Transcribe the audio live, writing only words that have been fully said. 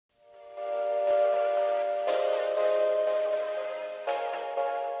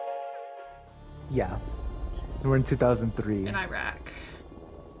Yeah. We're in 2003. In Iraq.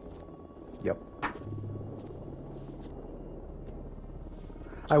 Yep.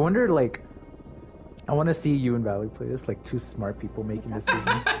 I wonder, like, I want to see you and Valerie play this, like two smart people making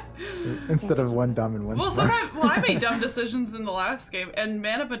decisions instead of one dumb and one Well, smart. sometimes, well, I made dumb decisions in the last game, and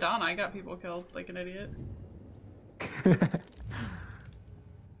Man of Medan, I got people killed like an idiot.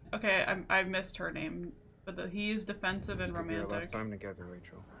 Okay, I missed her name, but he is defensive and romantic. This could be our last time together,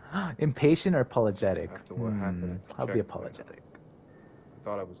 Rachel. Impatient or apologetic? After what happened at the I'll be checkpoint, apologetic. I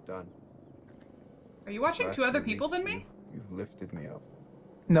thought I was done. Are you watching two other people than me? You've lifted me up.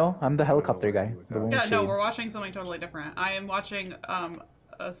 No, I'm the helicopter guy. The one with Yeah, no, shades. we're watching something totally different. I am watching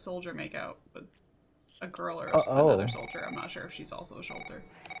a soldier make out with a girl or another soldier. I'm not sure if she's also a soldier.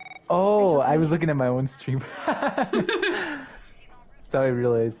 Oh, I was looking at my own stream. So I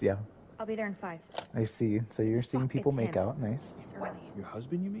realized, yeah. I'll be there in 5. I see. So you're seeing people make out. Nice. It's early. Your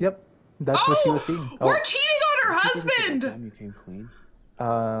husband, you mean? Yep. That's what she was seeing. We're cheating on her husband! You came clean?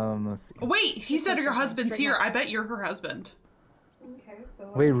 Let's see. Wait, he said your husband's here. I bet you're her husband. Okay, so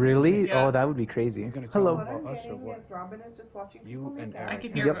Wait, really? Yeah. Oh, that would be crazy. You're gonna tell Hello. what I'm about us or getting what? is Robin is just watching You people and make out. I Eric.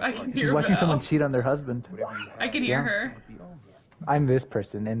 can hear. Yep. I can She's hear. watching Val. someone cheat on their husband. Whatever you I can have, hear Yeah. her. it'll be over. I'm this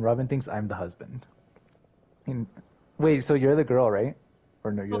person, and Robin thinks I'm the husband. And, wait, so you're the girl, right?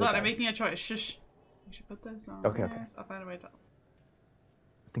 Or no, you're Hold the on, guy. I'm making a choice. Shush. You should put this on. Okay, okay. this. I'll find a way to. I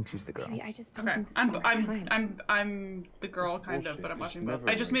think she's the girl. Maybe I just don't Okay, think this is the right time. I'm the girl This kind of, bullshit but I'm is watching both. never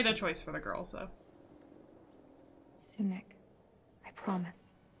I just made a right. choice for the girl, so. Soon, Nick. I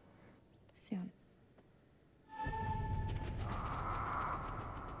promise. Soon.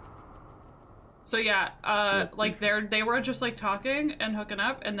 So yeah, like they were just like talking and hooking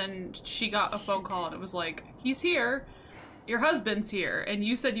up, and then she got a phone call and it was like, he's here, your husband's here, and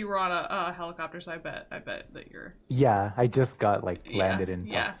you said you were on a helicopter, so I bet that you're. Yeah, I just got like Yeah, landed and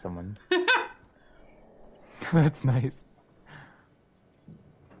yeah. talked to someone. That's nice.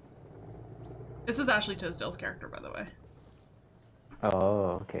 This is Ashley Tisdale's character, by the way.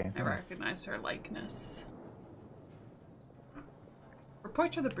 Oh, okay. I Nice. recognize her likeness.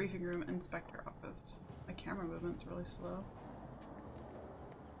 Report to the briefing room, inspector office. My camera movement's really slow.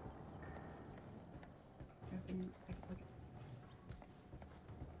 I can look at-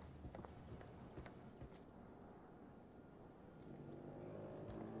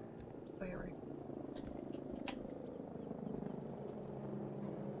 Oh, yeah, right.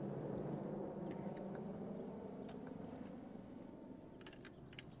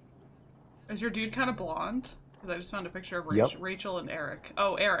 Is your dude kind of blonde? Because I just found a picture of Yep. Rachel and Eric.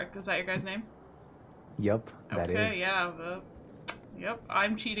 Oh, Eric. Is that your guy's name? Yep, that is. Okay, yeah. Yep,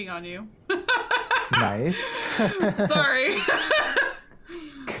 I'm cheating on you. Nice. Sorry.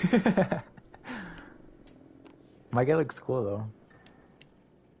 My guy looks cool though.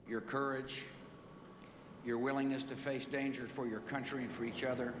 Your courage, your willingness to face dangers for your country and for each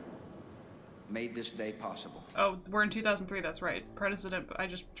other made this day possible. Oh, we're in 2003, that's right. I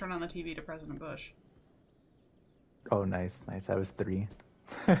just turned on the TV to President Bush. Oh, nice, nice. I was 3.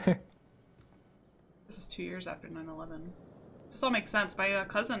 This is 2 years after 9/11. This all makes sense. My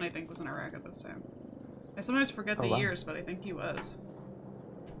cousin, I think, was in Iraq at this time. I sometimes forget the wow. years, but I think he was.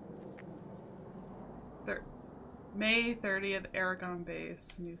 May 30th, Aragon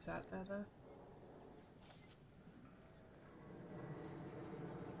base, new sat data.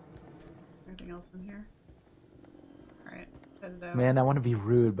 Anything else in here? Alright, head it out. Man, I want to be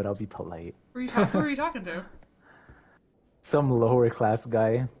rude, but I'll be polite. Who are you talking to? Some lower class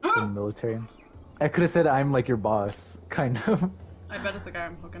guy in the military. I could have said I'm like your boss, kind of. I bet it's a guy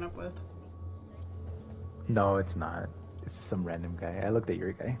I'm hooking up with. No, it's not. It's just some random guy. I looked at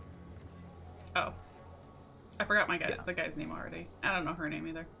your guy. Oh. I forgot the guy's name already. I don't know her name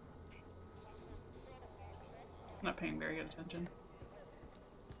either. I'm not paying very good attention.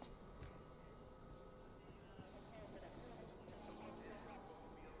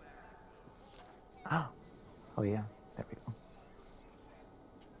 Oh yeah, there we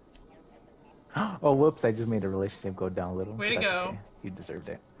go. Oh whoops! I just made a relationship go down a little. Way to but that's go. Okay. You deserved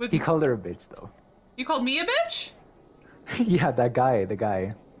it. With- He called her a bitch though. You called me a bitch? Yeah, that guy, the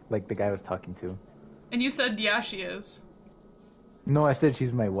guy I was talking to. And you said, yeah, she is. No, I said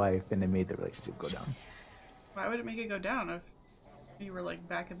she's my wife, and it made the relationship go down. Why would it make it go down if you were like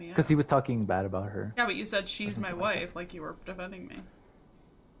backing me up? Because he was talking bad about her. Yeah, but you said she's my wife, like you were defending me.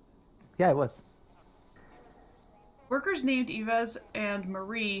 Yeah, it was. Workers named Yves and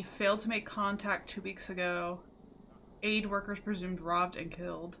Marie failed to make contact 2 weeks ago. Aid workers presumed robbed and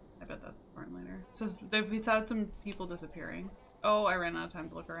killed. I bet that's important later. It says they've had some people disappearing. Oh, I ran out of time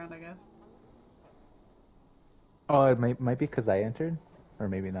to look around, I guess. Oh, it might be because I entered, or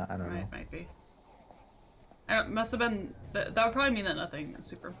maybe not. I don't know. Might be. It must have been, that would probably mean that nothing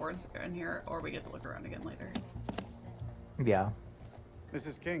super important's in here, or we get to look around again later. Yeah.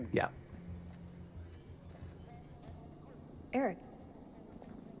 Mrs. King. Yeah. Eric.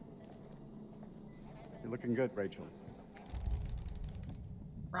 You're looking good, Rachel.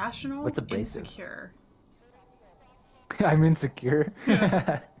 Rational, What's abrasive? insecure. I'm insecure.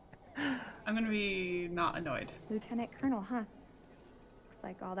 Yeah. I'm gonna be not annoyed. Lieutenant Colonel, huh? Looks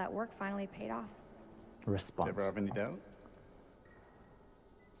like all that work finally paid off. Response. Ever have any doubt?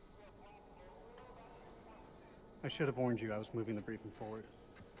 I should have warned you I was moving the briefing forward.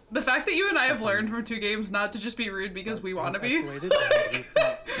 The fact that you and I have learned from 2 games not to just be rude because we want to be.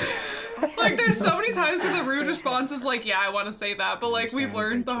 Like, there's so many times where the rude response is like, yeah, I want to say that, but like, we've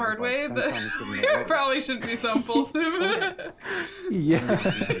learned the hard way that we probably shouldn't be so impulsive.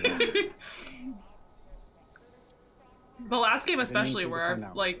 Yeah. The last game especially, where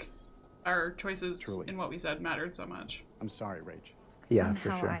our choices in what we said mattered so much. I'm sorry, Rach. Yeah, Somehow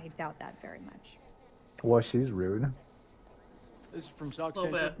for sure. I doubt that very much. Well, she's rude. This is from Stock A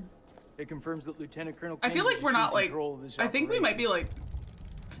little Central. bit. It confirms that Lieutenant Colonel I King feel like is we're not in like, control of this I think we might be operation.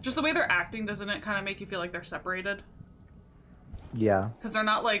 like, just the way they're acting, doesn't it kind of make you feel like they're separated? Yeah. Because they're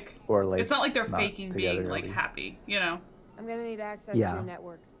not like, Or like, it's not like they're not faking together, being at like least. happy, you know? I'm gonna need access Yeah. to your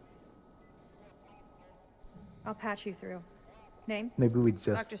network. I'll patch you through. Name? Maybe we Dr.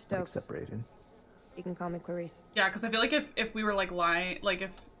 just like, Stokes. separated. You can call me Clarice. Yeah, because I feel like if we were like lying, like if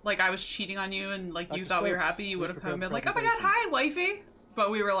like I was cheating on you and like you Dr. thought we were Stokes, happy, you would have please come and been prepare like, the oh my god, hi, wifey.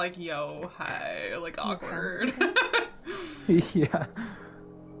 But we were like, yo, hi, like awkward. Yeah.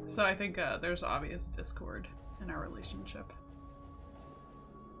 So I think there's obvious discord in our relationship.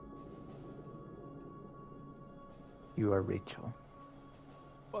 You are Rachel.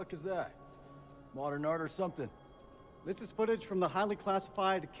 Fuck is that? Modern art or something? This is footage from the highly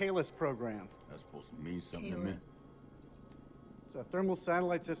classified Kalis program. That's supposed to mean something to me. It's a thermal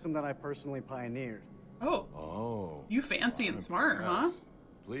satellite system that I personally pioneered. Oh. Oh. You fancy and smart, huh?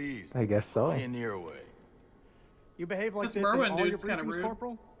 Please. I guess so. Pioneer away. You behave like This this Merwin in all your dude's kinda briefings, rude.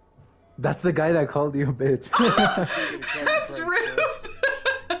 Corporal? That's the guy that called you a bitch. That's rude.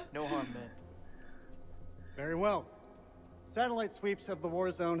 No harm, man. Very well. Satellite sweeps of the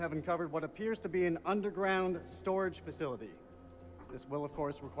war zone have uncovered what appears to be an underground storage facility. This will, of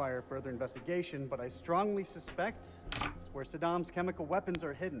course, require further investigation, but I strongly suspect it's where Saddam's chemical weapons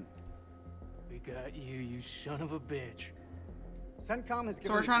are hidden. We got you, you son of a bitch. CENTCOM has given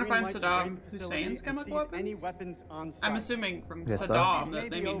So we're trying to green find light Saddam raid the facility Hussein's and chemical seize any weapons? weapons on site. I'm assuming from Yes, sir. Saddam These may that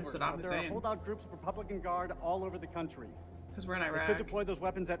they be mean over, Saddam but there are Hussein. holdout groups of Republican Guard all over the country. Because we're in They could Iraq. deploy those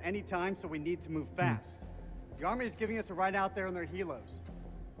weapons at any time, so we need to move fast. The Army is giving us a ride out there in their helos.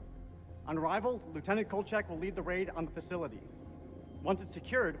 On arrival, Lieutenant Kolchak will lead the raid on the facility. Once it's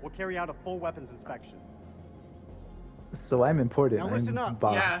secured, we'll carry out a full weapons inspection. So I'm important. Now listen I'm up.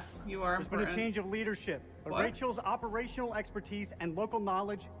 boss. Yeah, you are There's been a important. change of leadership, but What? Rachel's operational expertise and local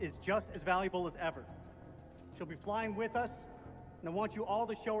knowledge is just as valuable as ever. She'll be flying with us, and I want you all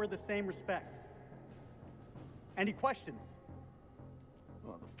to show her the same respect. Any questions?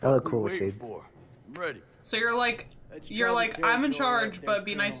 What the Oh, fuck we cool, waiting Shades. for? I'm ready. So you're like, That's you're Charlie like, I'm in territory charge, right there, but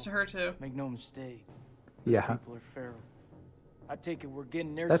be nice to Colonel. her too. Make no mistake. Those Yeah. people are feral. I take it we're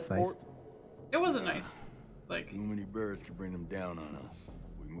getting their That's support. nice. It wasn't nice. Like, Too many birds could bring them down on us.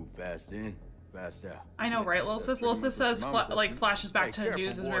 We move fast in, fast out. I know, right? Lil Sis? Lil Sis says, like, flashes back to Hey, careful,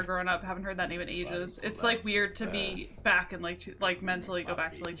 news as we were boy. growing up. Haven't heard that name in ages. It's like weird to be back in like mentally go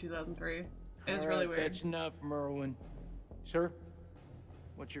back to like 2003. It is All really right, weird. That's enough, Merwin. Sir,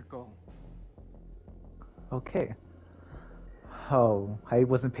 what's your call? Okay. Oh, I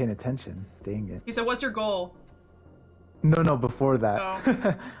wasn't paying attention. Dang it. He said, "What's your goal?" No, before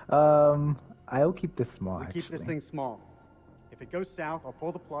that. I'll keep this small, We actually. keep this thing small. If it goes south, I'll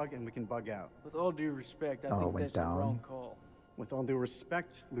pull the plug and we can bug out. With all due respect, I Oh, it think went that's the down. wrong call. With all due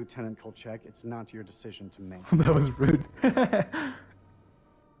respect, Lieutenant Kolchak, it's not your decision to make. That was rude.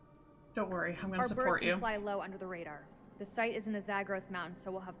 Don't worry, I'm gonna Our birds support can you. fly low under the radar. The site is in the Zagros Mountains, so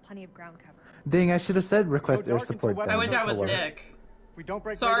we'll have plenty of ground cover. Dang, I should have said request Go air dark until support. weapons then. I went down with Hello. Nick. If we don't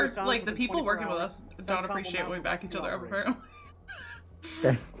break So radar our, sounds like, the within people 24 working with hours, us don't CENTCOM will appreciate mount when we a back rescue each other up, operation.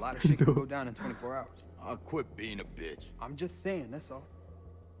 apparently. A lot of shit can go down in 24 hours. I'll quit being a bitch. I'm just saying, that's all.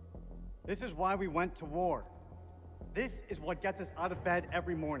 This is why we went to war. This is what gets us out of bed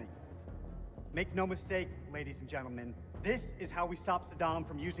every morning. Make no mistake, ladies and gentlemen, this is how we stop Saddam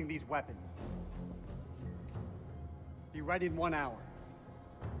from using these weapons. Be ready in 1 hour.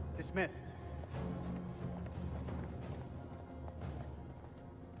 Dismissed.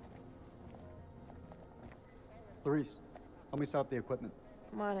 Clarice, help me set up the equipment.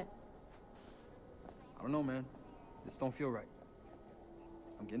 I'm on it. I don't know, man. This don't feel right.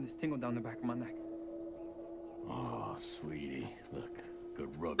 I'm getting this tingle down the back of my neck. Oh, sweetie. Look, good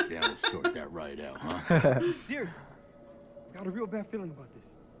rub down and sort that right out, huh? I'm serious. I've got a real bad feeling about this.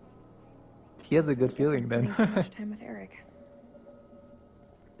 He has a good feeling Spending then. too much time with Eric.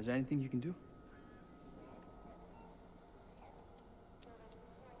 Is there anything you can do?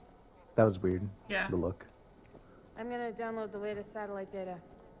 That was weird. Yeah. The look. I'm gonna download the latest satellite data.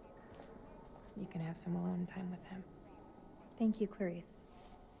 You can have some alone time with him. Thank you, Clarice.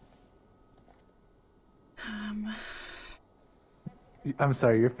 I'm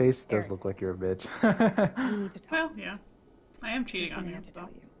sorry, your face does Eric. look like you're a bitch. We need to talk. Well, yeah. I am There's cheating on something I you. have to So. tell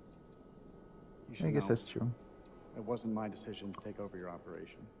you. You should I guess know, that's true. it wasn't my decision to take over your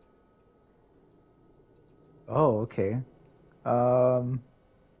operation. Oh, okay.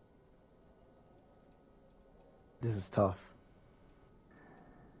 This is tough.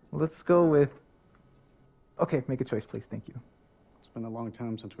 Let's go with... Okay, make a choice, please. Thank you. It's been a long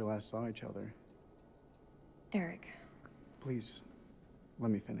time since we last saw each other. Eric, Please,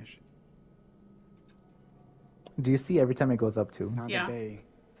 let me finish. Do you see every time it goes up too? Not Yeah. a day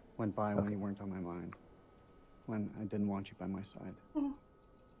went by when Okay. you weren't on my mind. When I didn't want you by my side. Mhm.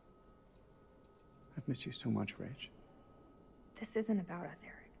 I've missed you so much, Rach. this isn't about us,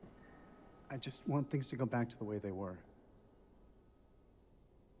 Eric. I just want things to go back to the way they were.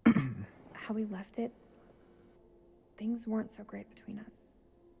 How we left it, things weren't so great between us.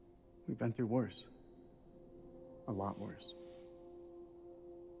 We've been through worse. A lot worse.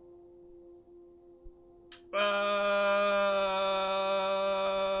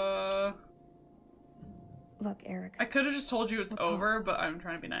 Look, Eric, I could have just told you it's We'll talk. over, but I'm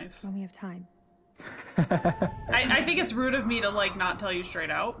trying to be nice. when we have time. I think it's rude of me to like not tell you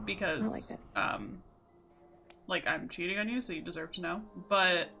straight out because Not like this. like I'm cheating on you, so you deserve to know.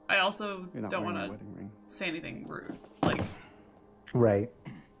 But I also You're not don't wearing want a to wedding ring. say anything rude, like Right.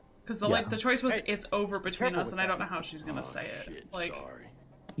 because the Yeah. like the choice was Hey, it's over between careful us, with and I don't know that. how she's gonna Oh, say it. shit, Like sorry.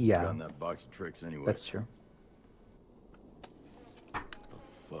 Yeah, Got in that box of tricks anyway. that's true. The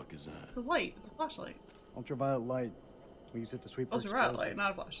fuck is that? it's a light, it's a flashlight. Ultraviolet light. We use it to sweep for Ultraviolet light, explosives.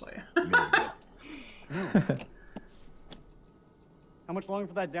 not a flashlight. A minute ago. No. How much longer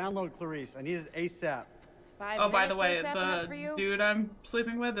for that download, Clarice? I need it ASAP. It's 5 Oh, by the minutes way, ASAP enough for the you? dude I'm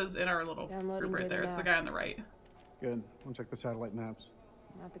sleeping with is in our little Downloading group right data there. It's the now. guy on the right Good. I'll check the satellite maps.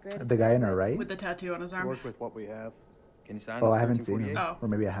 Not the greatest. The guy in bandwidth. our right? with the tattoo on his We arm. work with what we have. Can you sign Oh, this I haven't seen him. 1348? Oh. Or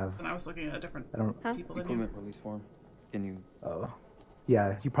maybe I have. And I was looking at a different I don't... Huh? people than you. Equipment release form. Can you? Oh.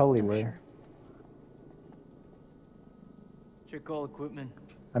 Yeah, you probably Oh, were. sure. Check all equipment.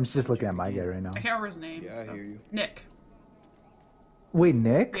 I'm just looking at my guy right now. I can't remember his name. Yeah, I hear you. Nick. Wait,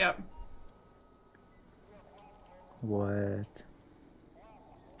 Nick? Yep. What?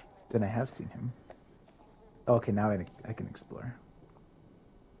 Then I have seen him. Okay, now I can explore.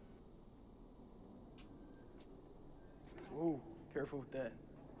 Whoa, careful with that.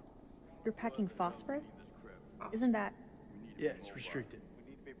 You're packing phosphorus? Isn't that... Yeah, it's restricted.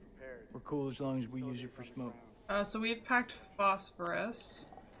 We need to be prepared. We're cool as long as we use it for smoke. So we've packed phosphorus.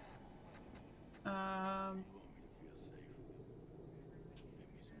 Um,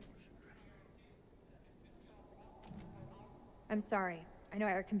 I'm sorry. I know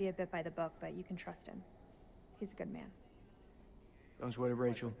Eric can be a bit by the book, but you can trust him. He's a good man. Don't sweat it,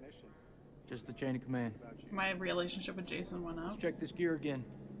 Rachel. Just the chain of command. my relationship with Jason went Let's up. check this gear again.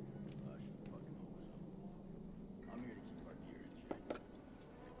 I'm here to keep our gear in check.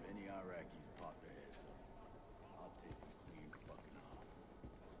 If any Iraqis pop their heads up, I'll take them clean fucking off.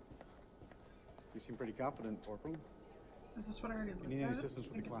 You seem pretty confident, Corporal. Is this what I already If looked you need any at? assistance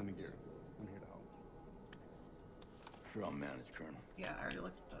with the climbing gear, I'm here to help. Sure, I'll manage, Colonel. Yeah, I already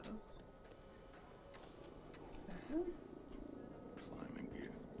looked at those. Climbing gear.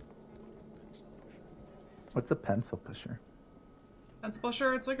 What's a pencil pusher? Pencil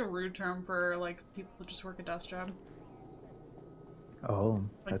pusher, it's like a rude term for like people who just work a desk job. Oh,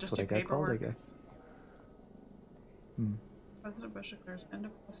 Like, that's just what I do got called, I paperwork. guess. Hmm. President Bush declares end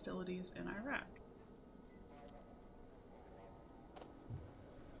of hostilities in Iraq.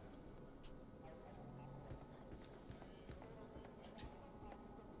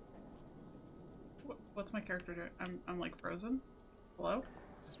 What's my character doing? I'm like frozen. Hello?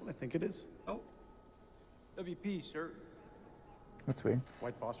 Is this what I think it is? Oh, WP, sir. That's weird.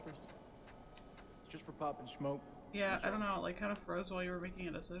 White phosphorus? It's just for popping smoke. yeah. I don't know. It, like kind of froze while you were making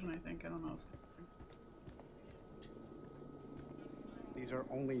a decision. I think I don't know. What's happening. These are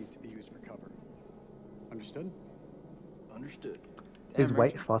only to be used for cover. Understood? Understood. Is Damn,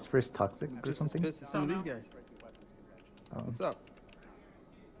 white Rachel. phosphorus toxic or Just as something? pissed as some of Don't these know. guys. Oh. What's up?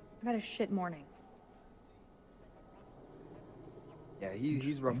 I've had a shit morning. Yeah,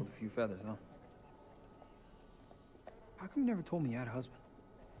 he's ruffled a few feathers, huh? How come you never told me you had a husband?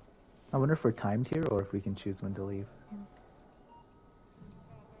 I wonder if we're timed here or if we can choose when to leave.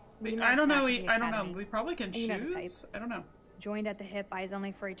 I don't know. I don't know. We probably can You know the type. choose. I don't know. Joined at the hip, eyes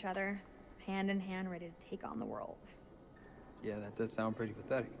only for each other, hand in hand, ready to take on the world. Yeah, that does sound pretty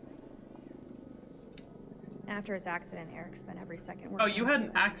pathetic. After his accident, Eric spent every second Oh, working. you had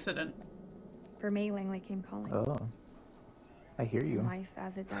an accident. For me, Langley came calling. Oh, I hear you. Life,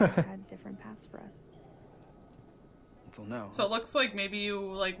 as it does, had different paths for us. Until now. So it looks like maybe you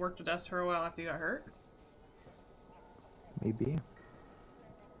like worked at desk for a while after you got hurt. Maybe.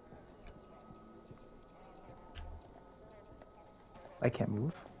 I can't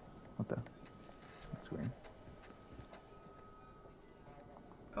move. What the? That's weird.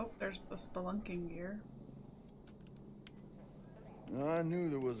 Oh, there's the spelunking gear. I knew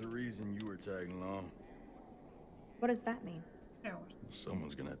there was a reason you were tagging along. What does that mean? Yeah.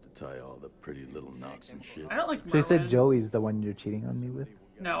 Someone's gonna have to tie all the pretty little knots and shit. I don't like So you said Merwin. Joey's the one you're cheating on me with?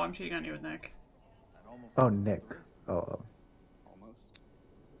 No, I'm cheating on you with Nick. Oh, Nick. Oh.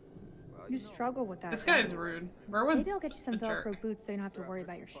 You struggle with that. This guy's rude. Merwin's Maybe I'll get you some a jerk. Velcro boots so you don't have to worry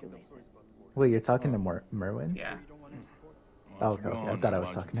about your shoelaces. Wait, you're talking to Merwin? Yeah. Oh, okay, okay. I thought I was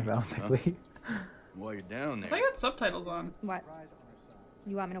talking to him. I was like, wait. While you're down I there. thought you had subtitles on. What?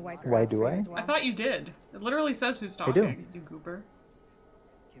 You want me to wipe your Why ass do for you I? as well? I thought you did. It literally says who's I talking. do. You goober.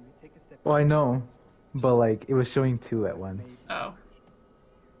 Well, I know. But, like, it was showing two at once. Oh.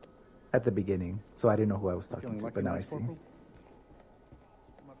 At the beginning. So I didn't know who I was talking to, but now I see.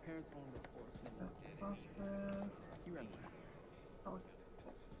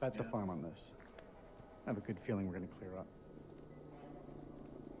 Bet the farm on this. I have a good feeling we're gonna clear up.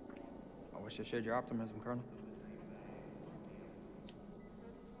 I wish I shared your optimism, Colonel.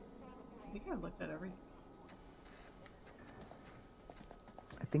 I think I looked at everything.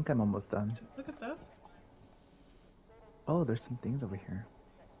 I think I'm almost done. Look at this. Oh, there's some things over here.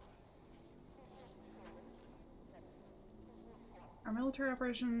 Our military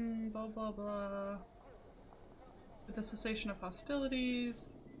operation, blah blah blah. With the cessation of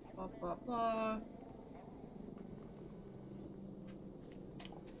hostilities, blah blah blah.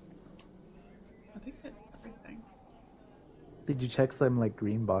 I think I did everything. Did you check some, like,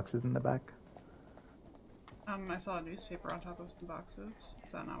 green boxes in the back? I saw a newspaper on top of some boxes.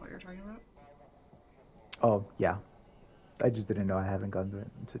 Is that not what you're talking about? Oh, yeah. I just didn't know. I haven't gone to it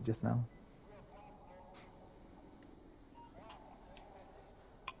until just now.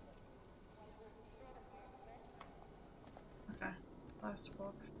 Okay. Last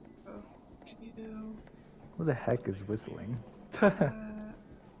walk through. You. Who the heck is whistling?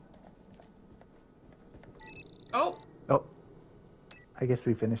 Oh! Oh. I guess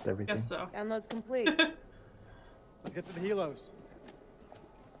we finished everything. Guess so. Download's complete. Let's get to the helos.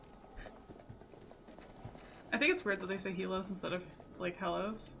 I think it's weird that they say helos instead of, like,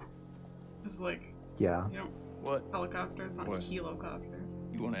 hellos. It's like, Yeah. you don't... What? Helicopter, it's not a What? helocopter.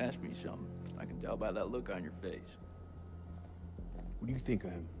 You want to ask me something? I can tell by that look on your face. What do you think of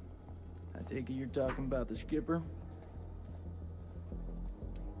him? I take it you're talking about the skipper?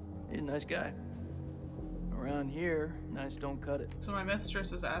 He's a nice guy. Around here, nice don't cut it. So my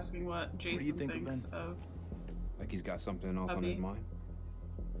mistress is asking what Jason think of thinks him? of... Like he's got something else on his Hubby. mind?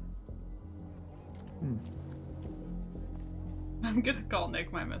 Hmm. I'm gonna call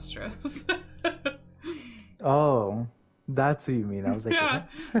Nick my mistress. Oh, that's what you mean. I was like, yeah,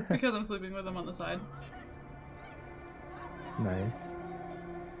 what? because I'm sleeping with him on the side. Nice.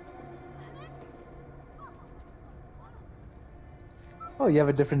 Oh, you have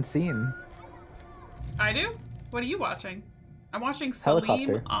a different scene. I do? What are you watching? I'm watching Salim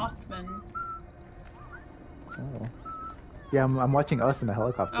Helicopter. Othman. Oh. Yeah, I'm watching us in a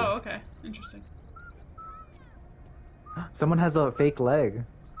helicopter. Oh, okay. Interesting. Someone has a fake leg.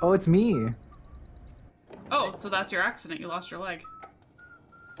 Oh, it's me. Oh, so that's your accident. You lost your leg.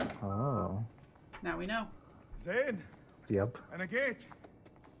 Oh. Now we know. زين Yep. انا جيت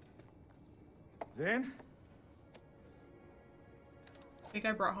زين I think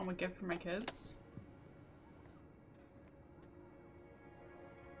I brought home a gift for my kids.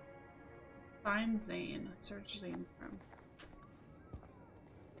 Find Zane. Search Zane's room.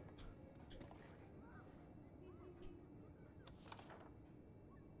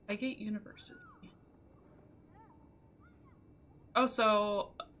 Highgate University. Oh, so,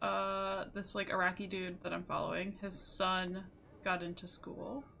 this, like, Iraqi dude that I'm following, his son got into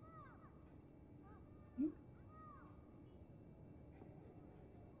school.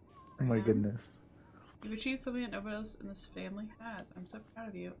 Oh my goodness. You've achieved something that nobody else in this family has. I'm so proud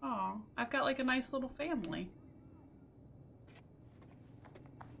of you. Aw, I've got, like, a nice little family.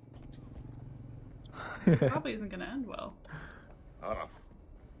 This probably isn't gonna end well.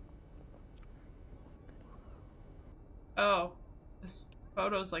 Oh, this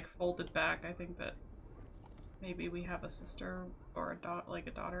photo's like folded back. I think that maybe we have a sister or a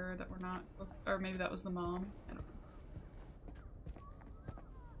daughter that we're not, or maybe that was the mom. I don't know.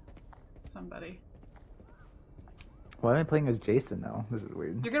 Somebody. Why am I playing as Jason now? This is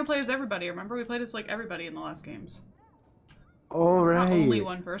weird. You're gonna play as everybody. Remember, we played as like everybody in the last games. Oh right. Not only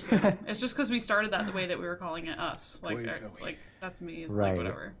one person. It's just because we started that the way that we were calling it us. Like, like that's me. Right. Like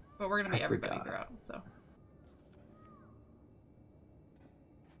whatever. But we're gonna be everybody throughout. So.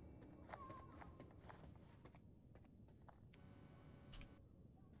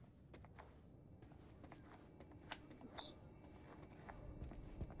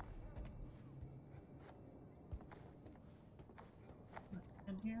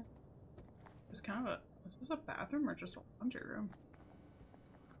 In here, it's kind of a. Is this a bathroom or just a laundry room?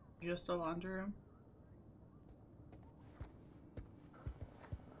 Just a laundry room.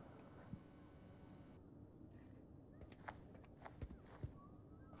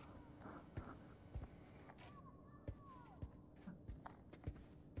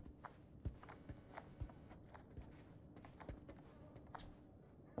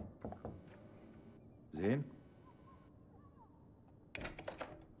 زين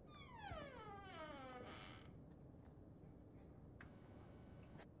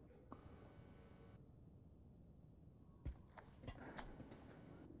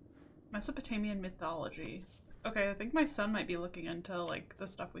Mesopotamian mythology. Okay, I think my son might be looking into like the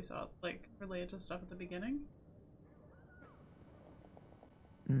stuff we saw, like related to stuff at the beginning.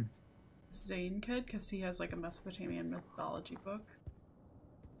 Zane could, because he has like a Mesopotamian mythology book.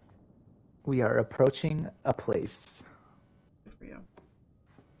 We are approaching a place. Good for you.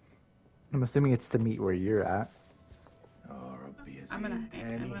 I'm assuming it's to meet where you're at. I'm in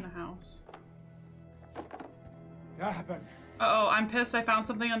a house. Uh-oh, I'm pissed. I found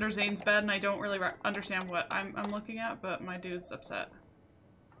something under Zane's bed and I don't really understand what I'm looking at, but my dude's upset.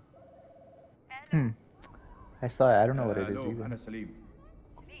 I saw it. I don't know what it is either. أنا سليم.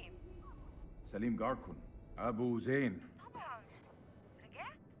 سليم جاركن أبو زين.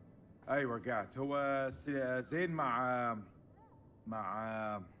 أيوة رجعت. هو زين مع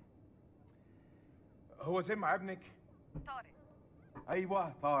هو زين مع ابنك؟ طارق.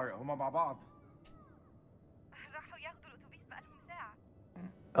 أيوة طارق هما مع بعض.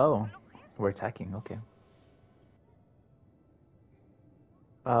 Oh, we're attacking. Okay.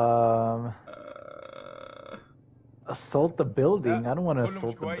 Assault the building. I don't want to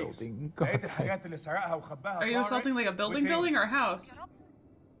assault the building. Are you assaulting like a building or a house?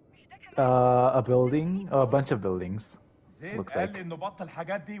 A building. A bunch of buildings. Looks like. I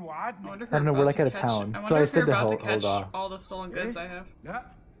don't know. We're like at a town. I So I if you're said to about to hold catch off. all the stolen goods I have.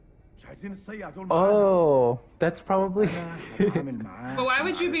 Oh, that's probably. But why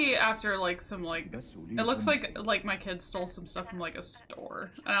would you be after like some like? It looks like my kid stole some stuff from like a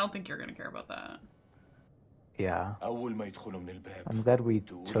store. I don't think you're gonna care about that. Yeah. I'm glad we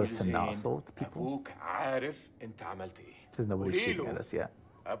chose to not assault people. Because nobody's shooting at us yet.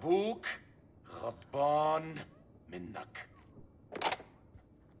 أبوك غضبان منك.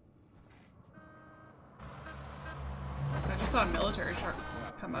 I just saw a military truck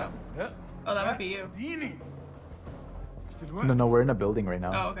come up. Oh, that might be you. No, we're in a building right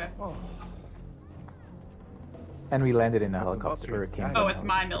now. Oh, okay. And we landed in a helicopter. Oh, it's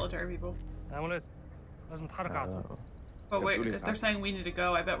my military people. But wait, if they're saying we need to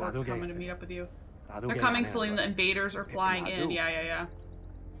go, I bet we're coming to meet up with you. They're coming, Salim. The invaders are flying in. Yeah.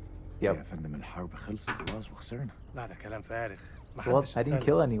 Yep. Well, I didn't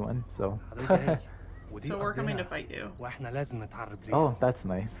kill anyone, so. So we're coming to fight you. Oh, that's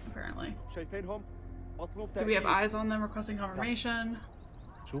nice. Apparently. Do we have eyes on them requesting confirmation?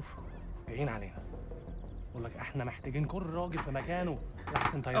 Oh,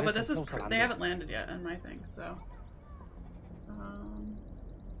 but this is they haven't landed yet in my thing, so.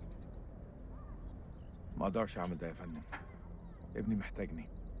 ما اقدرش اعمل ده يا فندم. ابني محتاجني.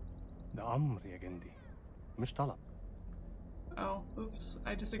 ده امر يا جندي مش طلب. Oh, oops.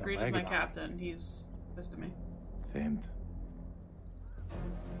 I disagreed with my captain. He's pissed at me. فهمت.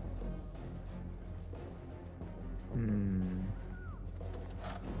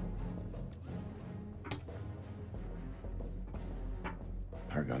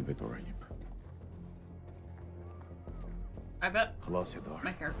 هرجع البيت قريب. I bet خلاص يا دار.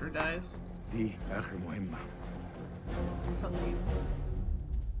 my character dies. دي آخر مهمة. Salim.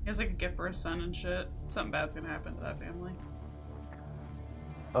 He has like a gift for his son and shit. Something bad's gonna happen to that family.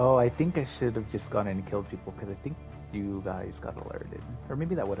 Oh, I think I should have just gone in and killed people because I think you guys got alerted, or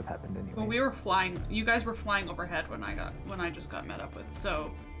maybe that would have happened anyway. Well, we were flying. You guys were flying overhead when I just got met up with,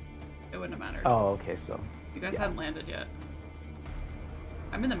 so it wouldn't have mattered. Oh, okay, so You guys hadn't landed yet.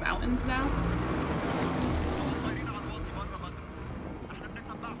 I'm in the mountains now.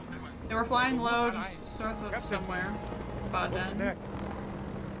 They were flying low, just sort of somewhere. Baden.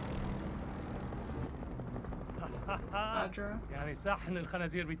 Badra.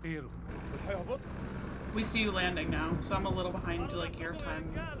 We see you landing now, so I'm a little behind like your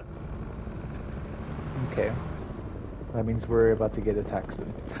time. Okay. That means we're about to get attacked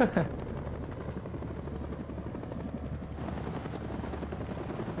soon.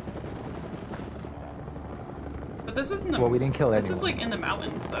 But this isn't. Well, we didn't kill anyone. This is like in the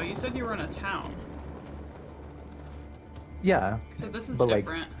mountains, though. You said you were in a town. Yeah. So this is but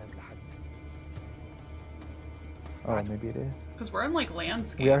different. Like... Oh, maybe it is. Because we're in like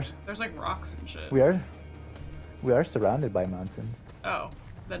landscape. We are. There's like rocks and shit. We are surrounded by mountains. Oh,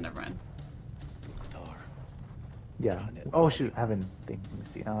 then never mind. Yeah. Oh shoot, I haven't think. Let me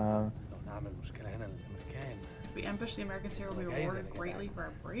see. If we ambush the Americans here, we'll be rewarded greatly for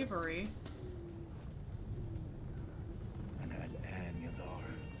our bravery.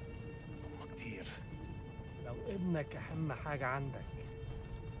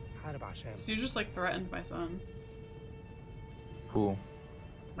 So you just like threatened my son. Who?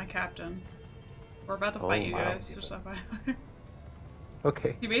 My captain. We're about to fight you guys. So stop by.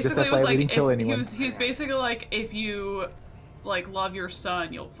 Okay. He basically was like, he's if, basically like, if you like love your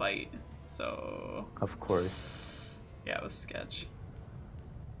son, you'll fight. So. Of course. Yeah, it was sketch.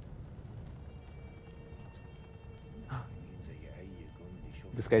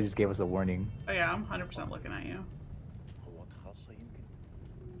 This guy just gave us a warning. Oh yeah, I'm 100% looking at you.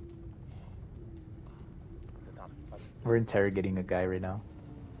 We're interrogating a guy right now.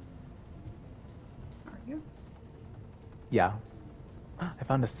 Are you? Yeah. I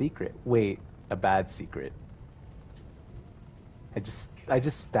found a secret. Wait, a bad secret. I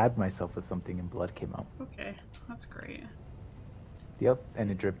just stabbed myself with something and blood came out. Okay, that's great. Yep,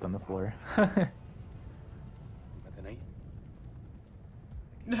 and it dripped on the floor.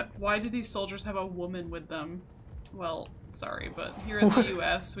 Why do these soldiers have a woman with them? Well, sorry, but here in the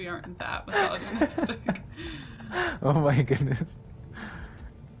US, we aren't that misogynistic. Oh my goodness.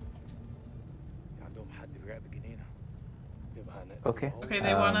 Okay. Okay,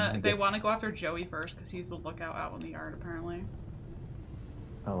 they wanna go after Joey first because he's the lookout out in the yard apparently.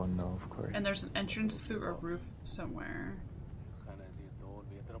 Oh no, of course. And there's an entrance through a roof somewhere.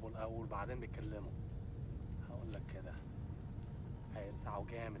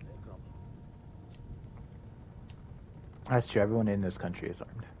 That's true. Everyone in this country is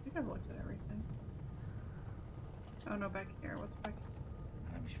armed. I think I've looked at everything. Oh no, back here. What's back here?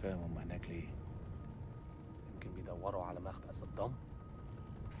 أنا مش فاهم هم هناك ليه. يمكن بيدوروا على مخبأ صدام.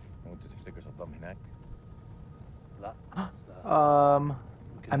 وأنت تفتكر صدام هناك؟ لا.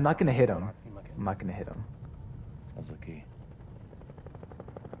 I'm not gonna hit him. I'm not gonna hit him. قصدك إيه؟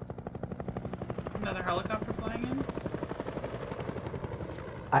 Another helicopter flying in?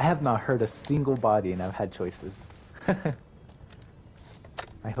 I have not hurt a single body and I've had choices.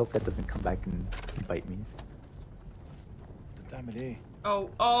 I hope that doesn't come back and bite me. Oh,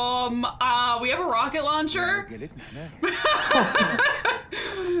 we have a rocket launcher?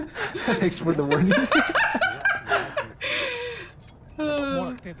 Thanks for the warning.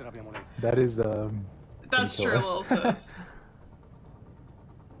 That is, That's true, little sis.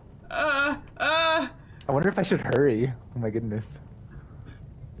 I wonder if I should hurry. Oh my goodness.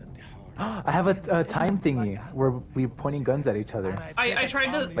 I have a time thingy where we're pointing guns at each other. I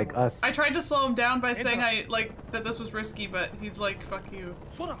tried to like us. I tried to slow him down by saying that this was risky, but he's like, fuck you.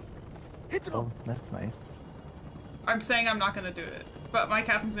 Oh, that's nice. I'm saying I'm not gonna do it, but my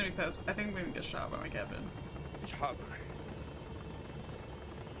captain's gonna be pissed. I think I'm gonna get shot by my captain.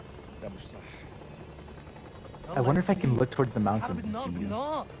 I wonder if I can look towards the mountains and see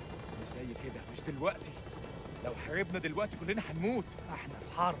you.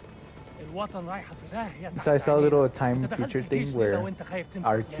 So I saw a little time feature thing where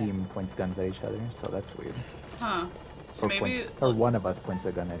our team points guns at each other, so that's weird. Huh. So maybe or one of us points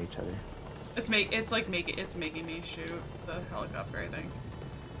a gun at each other. It's making me shoot the helicopter, I think.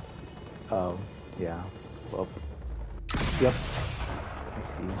 Oh, yeah. Well, yep. I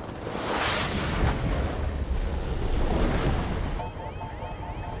see.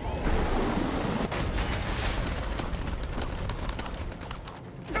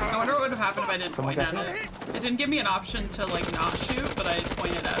 I wonder what would have happened if I didn't point at it. It didn't give me an option to like not shoot, but I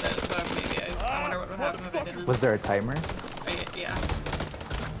pointed at it, so maybe I wonder what would happen if I didn't. Was there a timer? Yeah.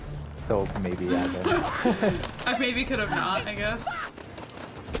 So maybe yeah. I maybe could have not, I guess.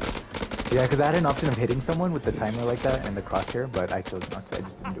 Yeah, because I had an option of hitting someone with the timer like that and the crosshair, but I chose not to. I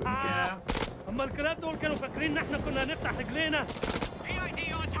just didn't do anything. Yeah. اما الكلاب دول كانوا فاكرين ان احنا كنا هنفتح رجلينا.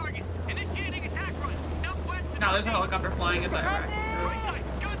 PID on target. Initiating attack run. Southwest. Now there's a helicopter flying at that Iraq.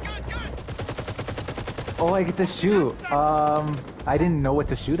 Oh, I get to shoot. I didn't know what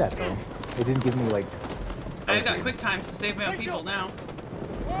to shoot at though. It didn't give me like. I've got quick times to save my own people now.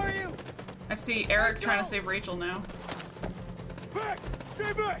 Where are you? I see Eric trying to save Rachel now. Back!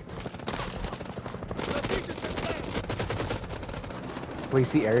 Stay back! Wait, you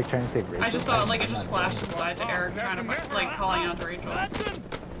see Eric trying to save Rachel? I just saw it, like, it just flashed inside to Eric trying to, like, calling out to Rachel.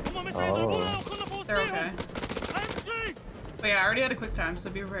 Oh. They're okay. But yeah, I already had a quick time, so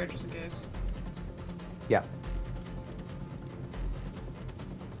be prepared just in case. Yeah.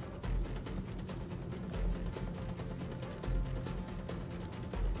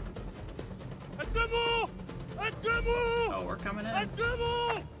 Oh, we're coming in.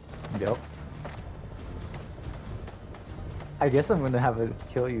 Yep. I guess I'm gonna have to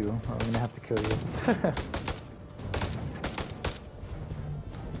kill you. Or I'm gonna have to kill you.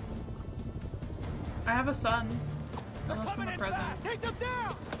 I have a son. I left him a present. Take them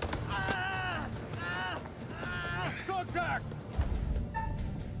down! Contact!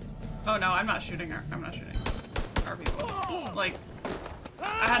 Oh no, I'm not shooting her. I'm not shooting our people. Like,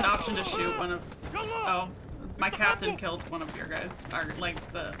 I had an option to shoot one of. Oh, my captain killed one of your guys. Or, like,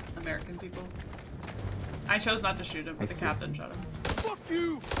 the American people. I chose not to shoot him, but the captain shot him. Fuck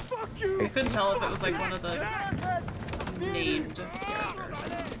you! Fuck you! I couldn't tell if it was like one of the named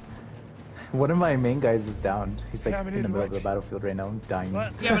characters. One of my main guys is downed. He's like in the middle of the battlefield right now, dying.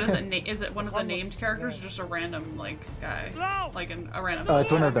 Yeah, but is it one of the named characters or just a random like guy? Like a random. Oh,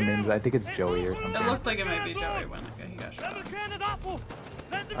 it's one of the main. I think it's Joey or something. It looked like it might be Joey when he got shot.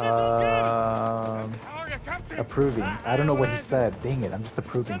 Approving. I don't know what he said. Dang it! I'm just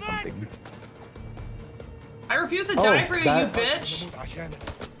approving something. I refuse to die for you, that... you bitch!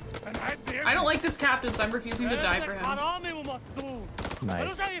 I don't like this captain, so I'm refusing to die for him.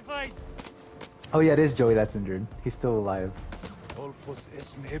 Nice. Oh yeah, it is Joey that's injured. He's still alive. Oh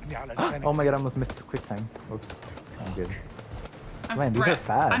my god, I almost missed the quick time. Whoops. I'm good. Man, these are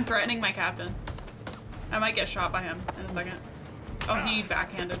fast. I'm threatening my captain. I might get shot by him in a second. Oh, he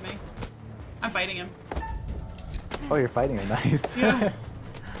backhanded me. I'm fighting him. Oh, you're fighting him. Nice. Yeah.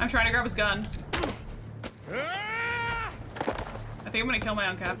 I'm trying to grab his gun. I think I'm gonna kill my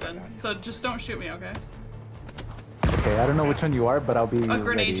own captain. So just don't shoot me, okay? Okay, I don't know which one you are, but I'll be A grenade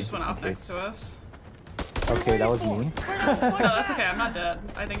ready just went off next to us. Okay, that was me. No, that's okay. I'm not dead.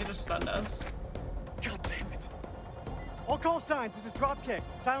 I think it just stunned us. God damn it. All call signs. This is Dropkick.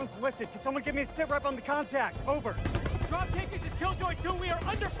 Silence lifted. Can someone give me a sit rep on the contact? Over. Dropkick, this is Killjoy 2. We are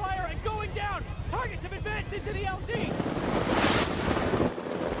under fire and going down. Targets have advanced into the LZ.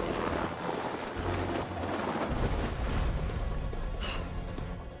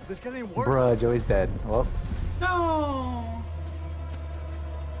 This getting any worse? Bruh, Joey's dead. Well. No.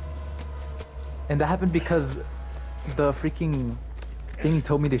 And that happened because the freaking thing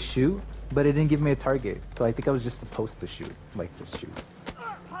told me to shoot, but it didn't give me a target. So I think I was just supposed to shoot. Like, just shoot.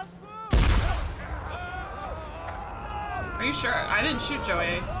 Are you sure? I didn't shoot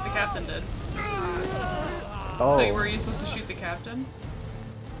Joey. The captain did. Oh. So were you supposed to shoot the captain?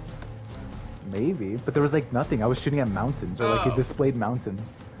 Maybe, but there was like nothing. I was shooting at mountains, or like it displayed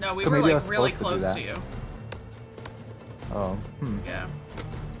mountains. No, we so were maybe like really close to you. Oh, Yeah.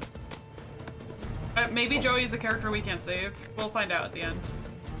 Maybe Joey's a character we can't save. We'll find out at the end.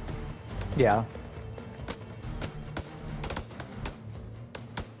 Yeah.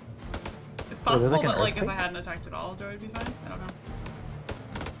 It's possible that like if I hadn't attacked at all, Joey would be fine. I don't know.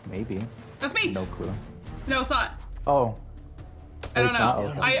 Maybe. That's me! No clue. No, it's not. Oh. I don't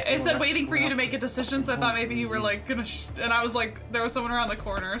know. Okay. I said waiting for you to make a decision, so I thought maybe you were like gonna and I was like, there was someone around the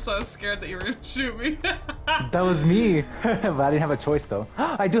corner, so I was scared that you were gonna shoot me. That was me, but I didn't have a choice though.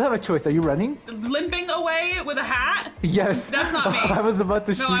 I do have a choice. Are you running? Limping away with a hat? Yes. That's not me. I was about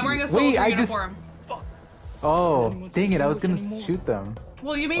to shoot. No, I'm wearing a soldier uniform. Oh, dang it! I was gonna shoot them.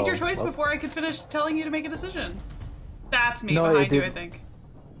 Well, you made your choice before I could finish telling you to make a decision. That's me No, behind you, I think.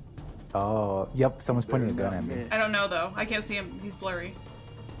 Oh, yep. Someone's pointing a gun at me. I don't know though. I can't see him. He's blurry.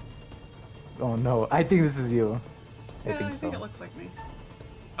 Oh no! I think this is you. Yeah, I think I so. think it looks like me.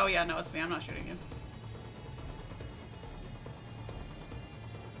 Oh yeah, no, it's me. I'm not shooting you.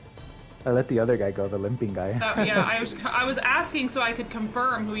 I let the other guy go, the limping guy. Yeah, I was asking so I could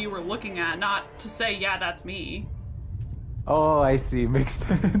confirm who you were looking at, not to say, yeah, that's me. Oh, I see. Makes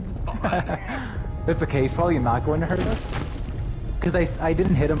sense. It's okay. He's probably not going to hurt us. Because I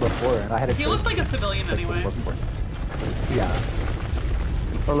didn't hit him before, and I had a He looked like a civilian anyway. Yeah.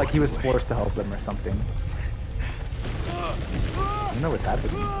 Or like he was forced to help them or something. I don't know what's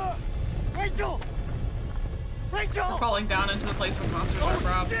happening. Rachel! Rachel! We're falling down into the place where the monsters are,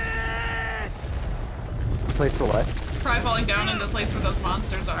 Robs. Place for what? Probably falling down into the place where those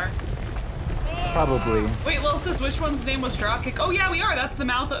monsters are. Probably. Wait, little sis, which one's name was Dropkick? Oh yeah, we are. That's the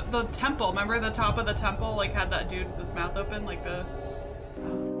mouth of the temple. Remember the top of the temple, like had that dude with mouth open, like the.